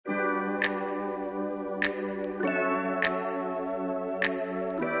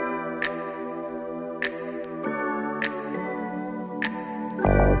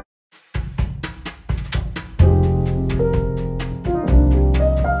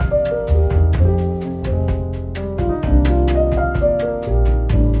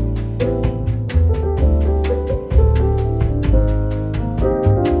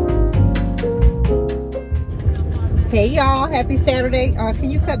Happy Saturday.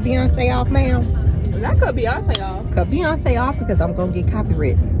 Can you cut Beyonce off, ma'am? I cut Beyonce off. Cut Beyonce off because I'm gonna get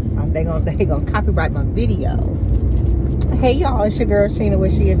copywritten. They gonna copyright my video. Hey y'all, it's your girl Sheena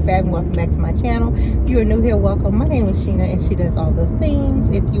with She Is Fab, and welcome back to my channel. If you are new here, welcome. My name is Sheena and she does all the things.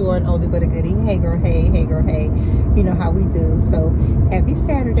 If you are an oldie but a goodie, hey girl, hey, hey girl, hey. You know how we do. So happy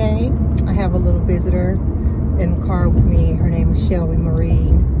Saturday. I have a little visitor in the car with me. Her name is Shelby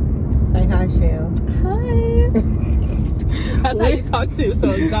Marie. Say hi, Shell. Hi. That's how you talk too,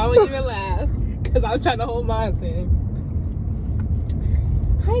 so don't even laugh. Because I'm trying to hold mine in.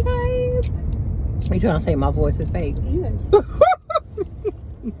 Hi guys. You trying to say my voice is fake? Yes.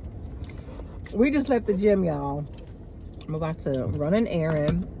 We just left the gym, y'all. I'm about to run an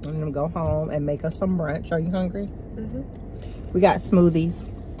errand. I'm gonna go home and make us some brunch. Are you hungry? Mm-hmm. We got smoothies.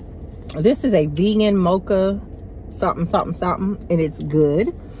 This is a vegan mocha something something something, and it's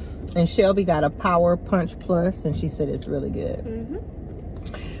good. And Shelby got a Power Punch Plus, and she said it's really good. Mm-hmm.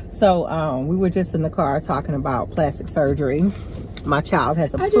 So we were just in the car talking about plastic surgery. My child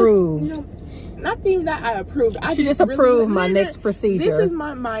has approved. Not even that I approved. She just approved my next procedure. This is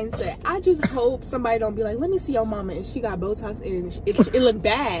my mindset. I just hope somebody don't be like, let me see your mama and she got Botox and it looked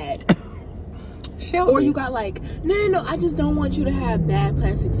bad. Shelby. Or you got like, no, I just don't want you to have bad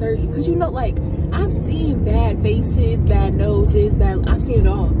plastic surgery. Because you know, like, I've seen bad faces, bad noses, I've seen it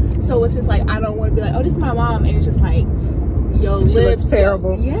all. So it's just like, I don't want to be like, oh, this is my mom. And it's just like, your lips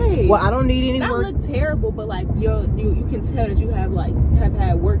terrible. Yay. Well, I don't need any work. Not look terrible, but like you can tell that you have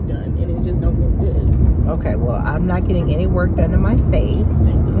had work done and it just don't look good. Okay, well, I'm not getting any work done in my face.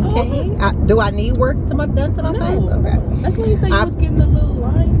 Okay. Do I need work done to my face? Okay. That's when you say you was getting the little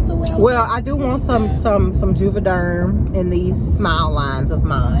lines away. Well, I do want some Juvederm in these smile lines of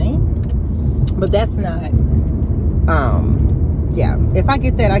mine. But that's not yeah, if I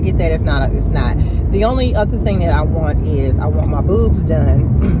get that, I get that. If not. The only other thing that I want is I want my boobs done,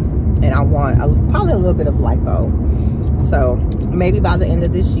 and I want probably a little bit of lipo. So maybe by the end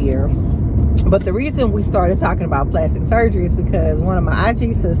of this year. But the reason we started talking about plastic surgery is because one of my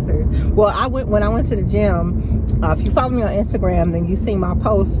IG sisters. Well, when I went to the gym. If you follow me on Instagram, then you see my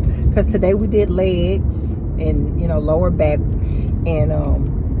posts, because today we did legs and lower back, and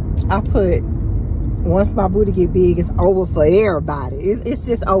I put, once my booty get big, it's over for everybody. It's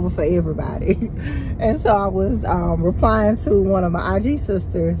just over for everybody. And so I was replying to one of my IG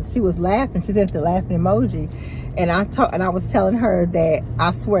sisters. She was laughing. She sent the laughing emoji. And I was telling her that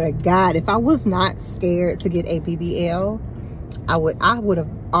I swear to God, if I was not scared to get a BBL, I would have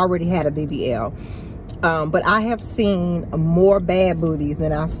already had a BBL. But I have seen more bad booties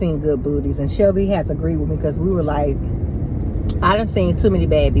than I've seen good booties. And Shelby has agreed with me, because we were like, I done seen too many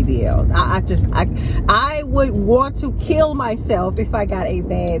bad BBLs. I would want to kill myself if I got a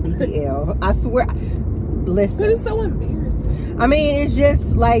bad BBL. I swear. Listen. It's so embarrassing. I mean, it's just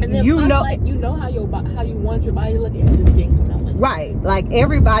like, like, you know how you want your body to look, and it just didn't come out like that. Right. Like,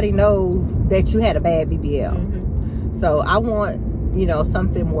 everybody knows that you had a bad BBL. Mm-hmm. So I want,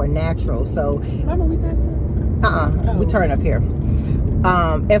 something more natural. So remember we passed it? We turn up here.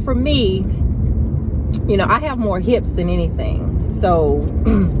 And for me, I have more hips than anything. So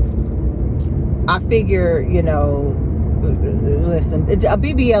I figure, listen, a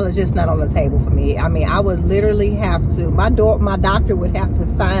BBL is just not on the table for me. I mean, I would literally have to, my doctor would have to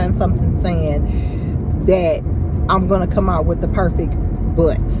sign something saying that I'm going to come out with the perfect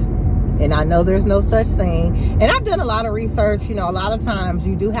butt. And I know there's no such thing. And I've done a lot of research. A lot of times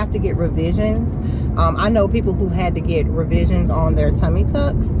you do have to get revisions. I know people who had to get revisions on their tummy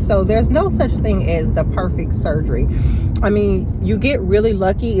tucks. So there's no such thing as the perfect surgery. I mean, you get really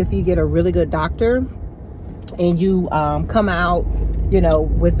lucky if you get a really good doctor and you come out,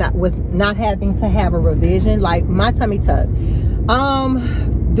 with not having to have a revision. Like my tummy tuck.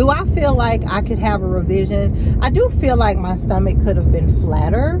 Do I feel like I could have a revision? I do feel like my stomach could have been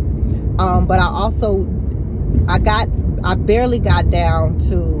flatter. But I barely got down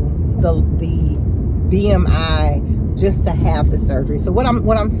to the BMI just to have the surgery. So what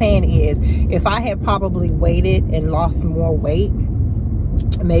I'm saying is, if I had probably waited and lost more weight,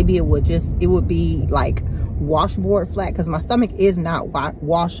 maybe it would be like washboard flat, because my stomach is not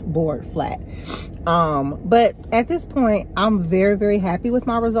washboard flat. But at this point, I'm very, very happy with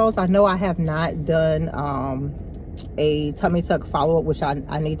my results. I know I have not done a tummy tuck follow-up, which I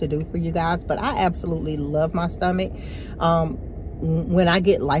need to do for you guys, but I absolutely love my stomach. When I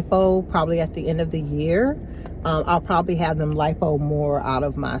get lipo, probably at the end of the year, I'll probably have them lipo more out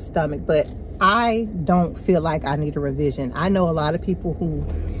of my stomach, but I don't feel like I need a revision. I know a lot of people who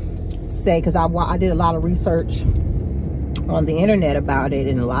say, because I did a lot of research on the internet about it,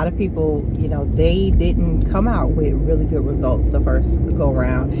 and a lot of people, you know, they didn't come out with really good results the first go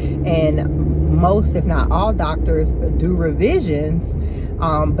around. And most, if not all, doctors do revisions,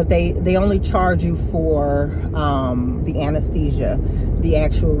 but they only charge you for the anesthesia. The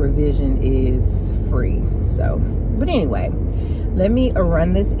actual revision is free. So, but anyway, let me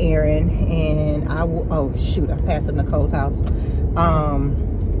run this errand, and I will, oh shoot, I passed at Nicole's house.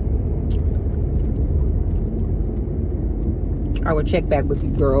 I will check back with you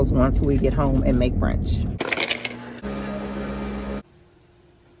girls once we get home and make brunch.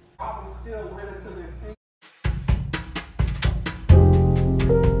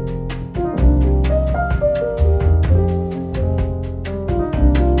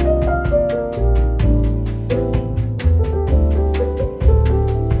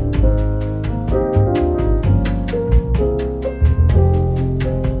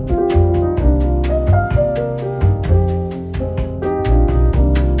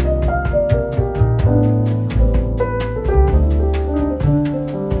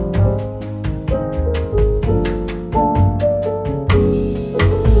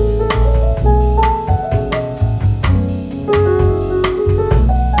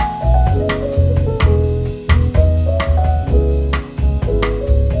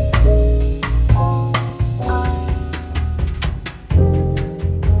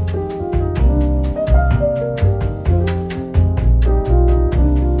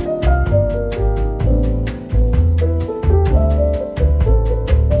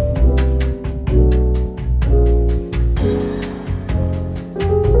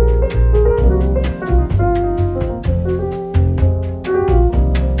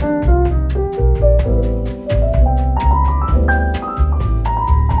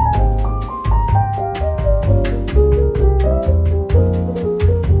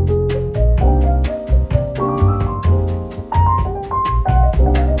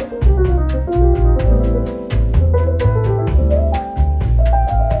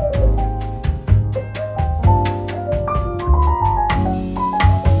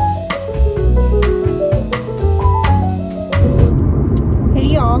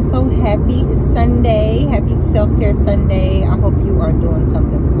 Happy Sunday, happy self-care Sunday. I hope you are doing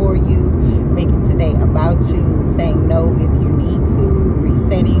something for you, making today about you, saying no if you need to,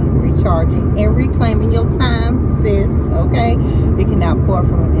 resetting, recharging, and reclaiming your time, sis. Okay, you cannot pour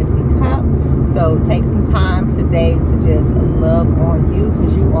from an empty cup. So take some time today to just love on you,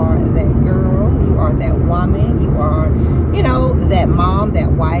 because you are that girl, you are that woman, you are, you know, that mom,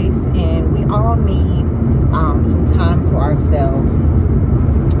 that wife, and we all need some time to ourselves,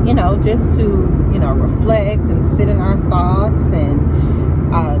 you know, just to, you know, reflect and sit in our thoughts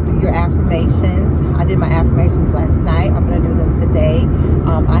and do your affirmations. I did my affirmations last night. I'm going to do them today.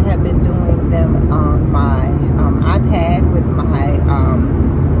 I have been doing them on my iPad with my,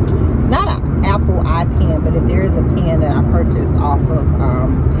 it's not an Apple iPen, but there is a pen that I purchased off of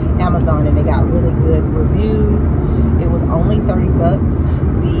Amazon, and they got really good reviews. It was only 30 bucks.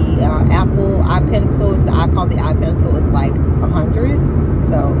 The Apple iPencil, I call the iPencil, is like 100.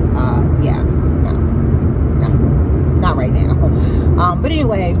 So yeah, no, not right now. But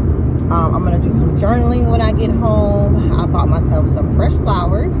anyway, I'm gonna do some journaling when I get home. I bought myself some fresh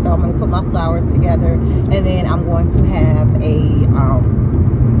flowers, so I'm gonna put my flowers together, and then I'm going to have a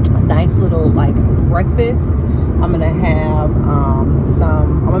nice little like breakfast. I'm gonna have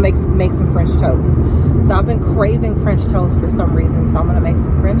I'm gonna make some French toast. So I've been craving French toast for some reason, so I'm gonna make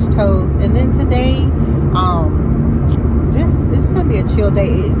some French toast. And then today, it's gonna be a chill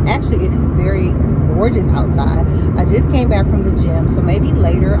day. It is very gorgeous outside. I just came back from the gym, so maybe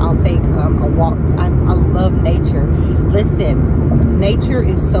later I'll take a walk. I love nature. Listen, nature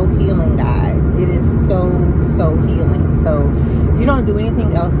is so healing, guys. It is so healing. So if you don't do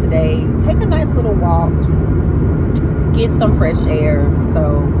anything else today, take a nice little walk, get some fresh air.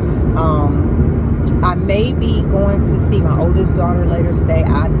 So I may be going to see my oldest daughter later today.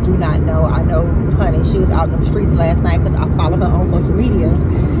 I do not know. I know, honey, she was out in the streets last night because I follow her on social media.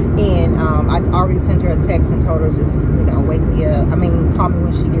 And I already sent her a text and told her just, you know, wake me up. I mean, call me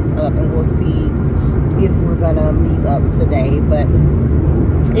when she gets up, and we'll see if we're going to meet up today. But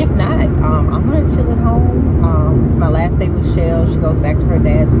if not, I'm going to chill at home. It's my last day with Shell. She goes back to her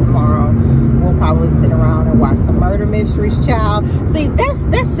dad's tomorrow. We'll probably sit around and watch some murder mysteries, child. See, that's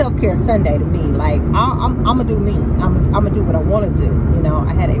self-care Sunday to me. Like, I'm going to do me. I'm going to do what I want to do. You know,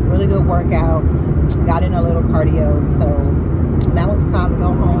 I had a really good workout, got in a little cardio. So now it's time to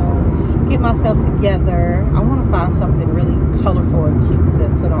go home, get myself together. I want to find something really colorful and cute to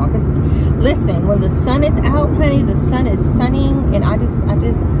put on. Because listen, when the sun is out, honey, the sun is sunning, and I just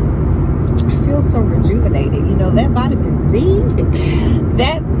I feel so rejuvenated. You know, that vitamin D,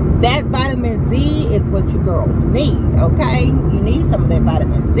 that vitamin D is what you girls need, okay? You need some of that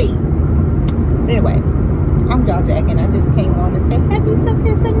vitamin D. But anyway, I'm jaw jacking. I just came on to say happy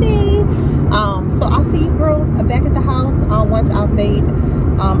Subway Sunday. So I'll see you girls back at the house once I've made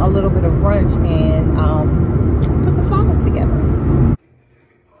a little bit of brunch and put the flowers together.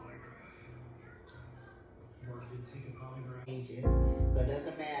 So it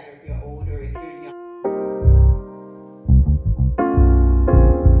doesn't matter if you're older, if you're young.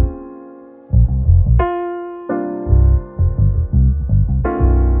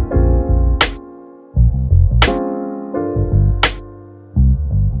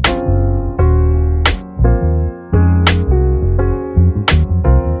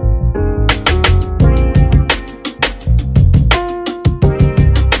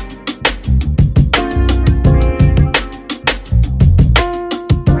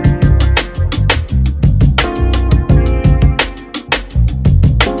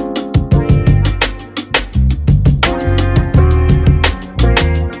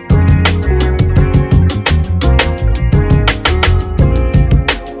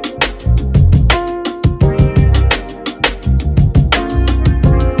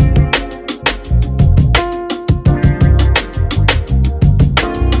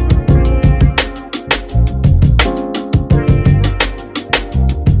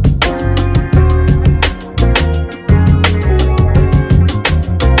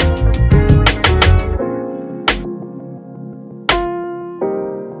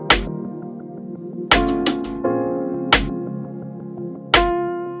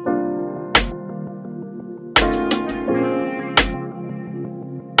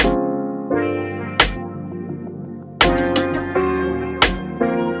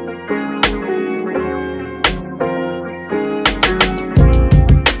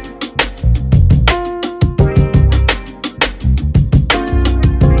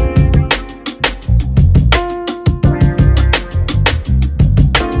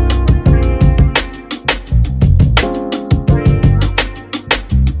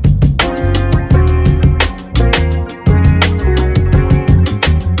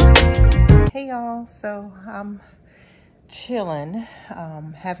 So I'm chilling.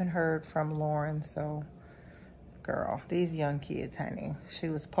 Haven't heard from Lauren. So girl, these young kids, honey, she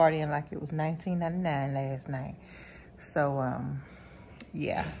was partying like it was 1999 last night. So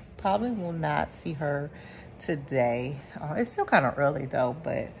yeah, probably will not see her today. It's still kind of early though,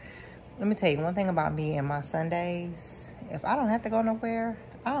 but let me tell you one thing about me and my Sundays. If I don't have to go nowhere,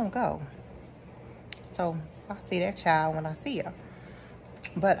 I don't go. So I'll see that child when I see her.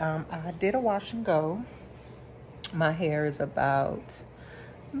 But I did a wash and go. My hair is about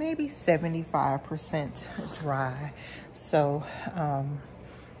maybe 75% dry. So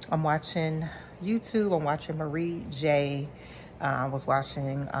I'm watching YouTube. I'm watching Marie J. I was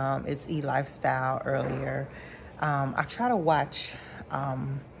watching It's E Lifestyle earlier. I try to watch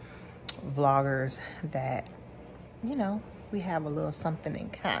vloggers that, you know, we have a little something in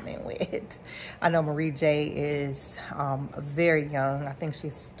common with. I know Marie J is very young. I think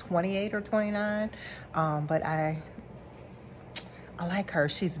she's 28 or 29. But I like her.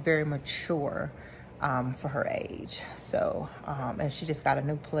 She's very mature for her age. So, and she just got a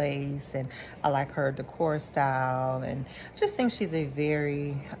new place, and I like her decor style, and just think she's a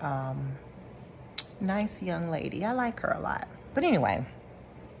very nice young lady. I like her a lot. But anyway,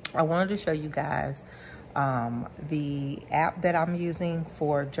 I wanted to show you guys the app that I'm using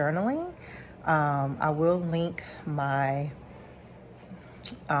for journaling. I will link my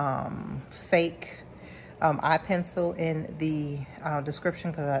fake eye pencil in the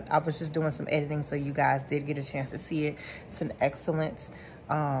description, because I was just doing some editing, so you guys did get a chance to see it. It's an excellent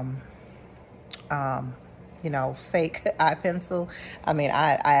you know, fake eye pencil. I mean,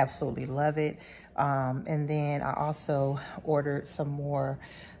 I absolutely love it. And then I also ordered some more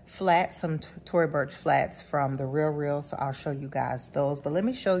flats, some Tory Burch flats from The Real, so I'll show you guys those. But let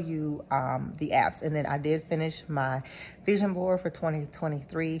me show you the apps. And then I did finish my vision board for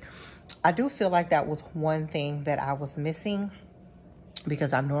 2023. I do feel like that was one thing that I was missing,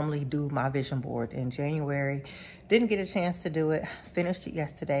 because I normally do my vision board in January. Didn't get a chance to do it. Finished it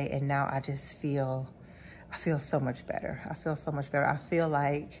yesterday, and now I just feel, I feel so much better. I feel so much better. I feel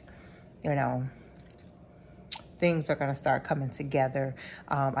like, you know, things are gonna start coming together.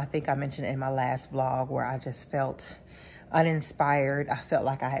 I think I mentioned in my last vlog where I just felt uninspired. I felt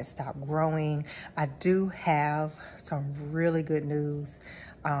like I had stopped growing. I do have some really good news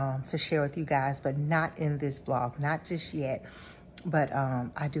to share with you guys, but not in this vlog, not just yet. But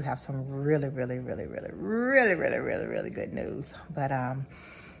I do have some really good news. But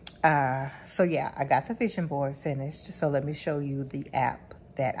So yeah, I got the vision board finished. So let me show you the app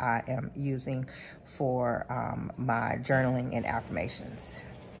that I am using for my journaling and affirmations.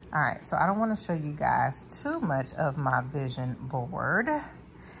 All right, so I don't want to show you guys too much of my vision board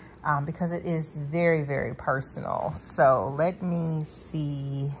because it is very, very personal. So let me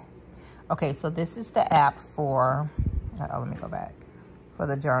see. Okay, so this is the app for, let me go back, for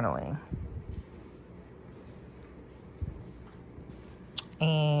the journaling.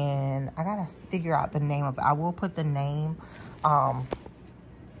 And I gotta figure out the name of it. I will put the name on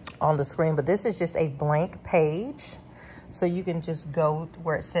the screen, but this is just a blank page. So you can just go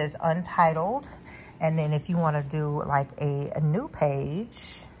where it says untitled. And then if you wanna do like a new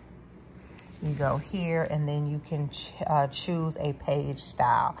page, you go here and then you can choose a page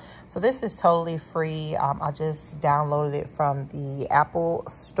style. So this is totally free. I just downloaded it from the Apple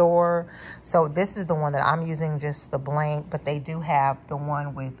store. So this is the one that I'm using, just the blank, but they do have the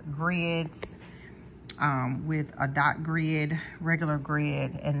one with grids, with a dot grid, regular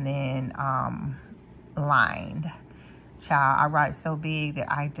grid, and then lined. Child, I write so big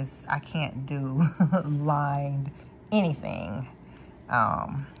that I can't do lined anything.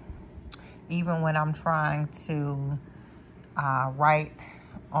 Even when I'm trying to write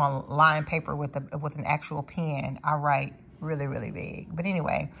on lined paper with an actual pen, I write really, really big. But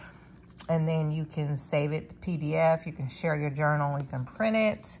anyway, and then you can save it to PDF. You can share your journal. You can print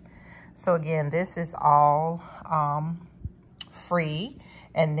it. So again, this is all free.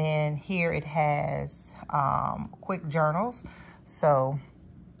 And then here it has quick journals. So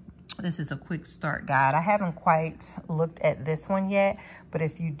this is a quick start guide. I haven't quite looked at this one yet, but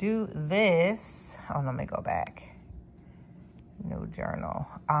if you do this, let me go back. New journal.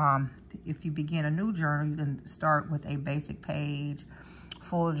 If you begin a new journal, you can start with a basic page,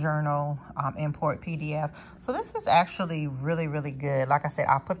 full journal, import PDF. So this is actually really, really good. Like I said,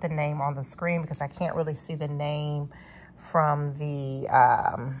 I'll put the name on the screen because I can't really see the name from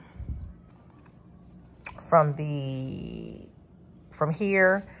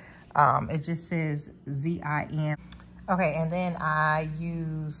here. It just says ZIM. Okay, and then I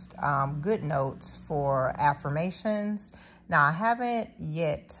used GoodNotes for affirmations. Now, I haven't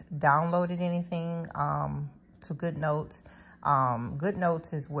yet downloaded anything to GoodNotes.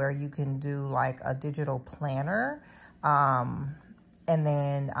 GoodNotes is where you can do like a digital planner. And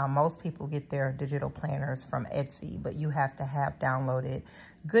then most people get their digital planners from Etsy, but you have to have downloaded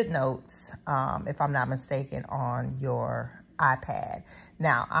GoodNotes, if I'm not mistaken, on your iPad.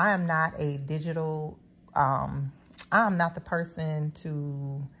 Now, I am not a digital, I'm not the person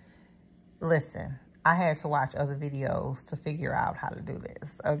to listen. I had to watch other videos to figure out how to do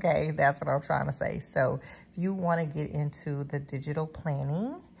this, okay? That's what I'm trying to say. So if you want to get into the digital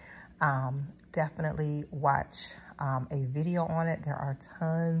planning, definitely watch a video on it. There are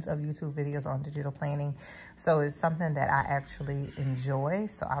tons of YouTube videos on digital planning. So it's something that I actually enjoy.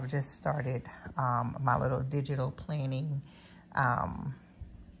 So I've just started my little digital planning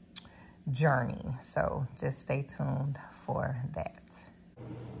journey. So just stay tuned for that.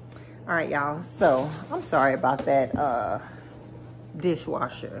 All right, y'all. So I'm sorry about that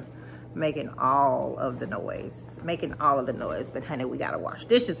dishwasher making all of the noise. But honey, we gotta wash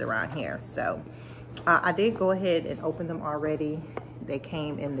dishes around here. So I did go ahead and open them already. They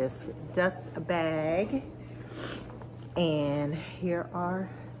came in this dust bag. And here are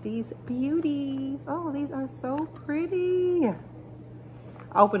these beauties. Oh, these are so pretty.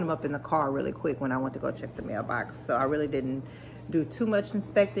 I opened them up in the car really quick when I went to go check the mailbox. So I really didn't do too much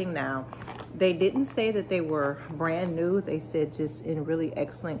inspecting. Now, they didn't say that they were brand new. They said just in really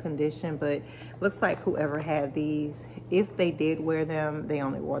excellent condition, but looks like whoever had these, if they did wear them, they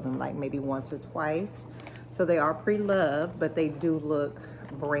only wore them like maybe once or twice. So they are pre-loved, but they do look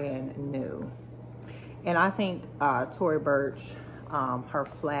brand new. And I think Tory Burch, her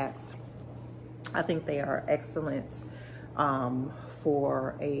flats, I think they are excellent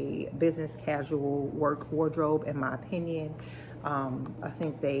for a business casual work wardrobe, in my opinion. I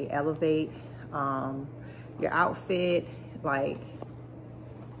think they elevate your outfit. Like,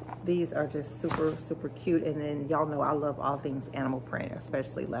 these are just super, super cute. And then y'all know I love all things animal print,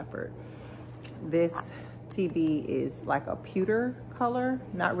 especially leopard. This TB is like a pewter color,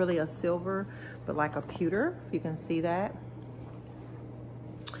 not really a silver, but like a pewter, if you can see that.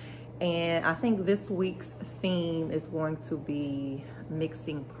 And I think this week's theme is going to be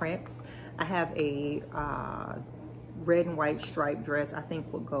mixing prints. I have a red and white striped dress I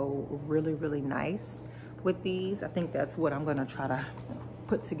think will go really, really nice with these. I think that's what I'm gonna try to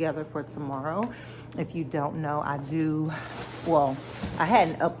put together for tomorrow. If you don't know, I do, well, I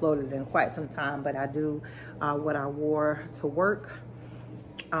hadn't uploaded in quite some time, but I do what I wore to work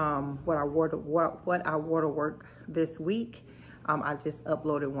what I wore to work this week. I just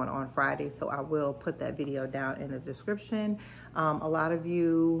uploaded one on Friday, so I will put that video down in the description. A lot of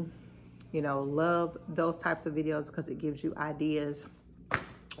you, love those types of videos because it gives you ideas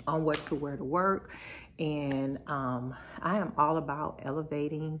on what to wear to work. And I am all about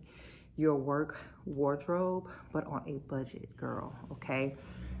elevating your work wardrobe, but on a budget, girl, okay?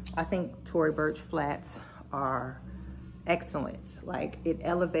 I think Tory Burch flats are excellent. Like, it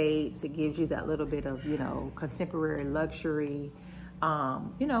elevates, it gives you that little bit of, contemporary luxury,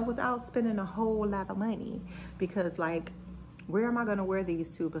 without spending a whole lot of money. Because, like, where am I gonna wear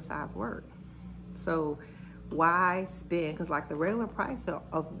these to besides work? So why spend? Because, like, the regular price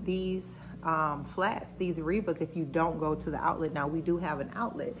of these flats, these Revas, if you don't go to the outlet. Now, we do have an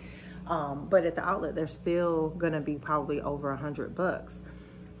outlet, but at the outlet, they're still gonna be probably over $100.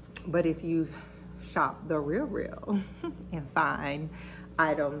 But if you shop the real and find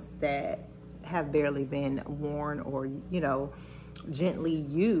items that have barely been worn or, gently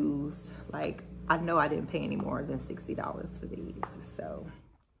used, like, I know I didn't pay any more than $60 for these. So,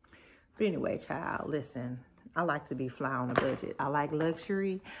 but anyway, child, listen, I like to be fly on a budget. I like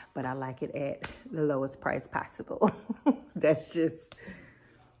luxury, but I like it at the lowest price possible. That's just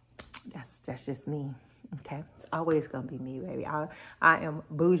me, okay? It's always gonna be me, baby. I am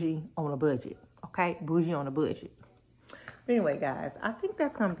bougie on a budget, okay? Bougie on a budget. But anyway, guys, I think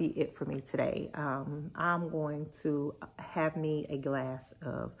that's gonna be it for me today. I'm going to have me a glass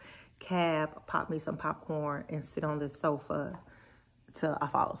of cab, pop me some popcorn, and sit on this sofa till I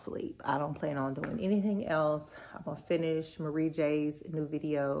fall asleep. I don't plan on doing anything else. I'm gonna finish Marie J's new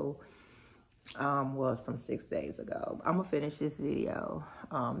video. Was from 6 days ago. I'm gonna finish this video.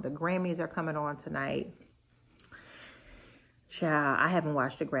 The Grammys are coming on tonight. Child, I haven't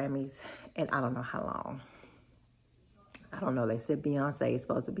watched the Grammys in I don't know how long. I don't know. They said Beyonce is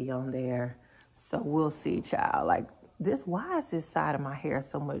supposed to be on there. So we'll see, child. Like, this, why is this side of my hair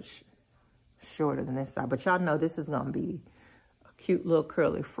so much shorter than this side? But y'all know this is gonna be a cute little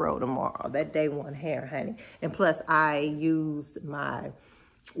curly fro tomorrow. That day one hair, honey. And plus, I used my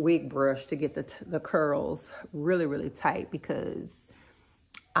wig brush to get the curls really, really tight because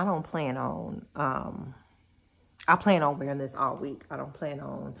I don't plan on, I plan on wearing this all week. I don't plan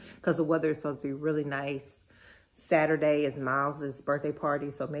on, because the weather is supposed to be really nice. Saturday is Miles' birthday party,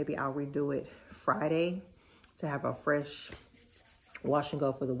 so maybe I'll redo it Friday to have a fresh wash and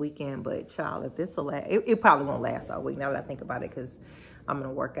go for the weekend. But child, if this will last, it probably won't last all week now that I think about it, because I'm going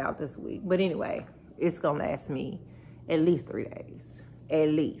to work out this week. But anyway, it's going to last me at least 3 days. At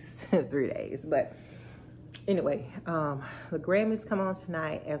least 3 days. But anyway, the Grammys come on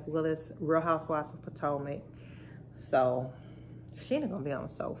tonight, as well as Real Housewives of Potomac. So Sheena gonna be on the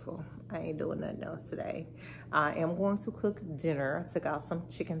sofa. I ain't doing nothing else today. I am going to cook dinner. I took out some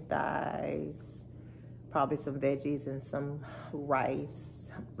chicken thighs, probably some veggies and some rice.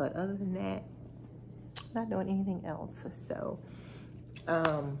 But other than that, not doing anything else. So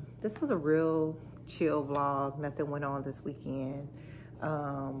this was a real chill vlog. Nothing went on this weekend.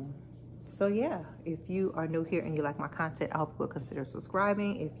 So yeah, if you are new here and you like my content, I hope you will consider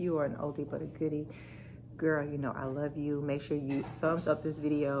subscribing. If you are an oldie but a goodie, girl, you know I love you. Make sure you thumbs up this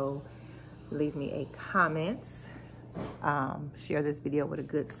video, leave me a comment, share this video with a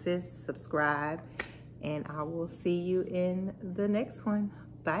good sis, subscribe, and I will see you in the next one.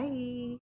 Bye.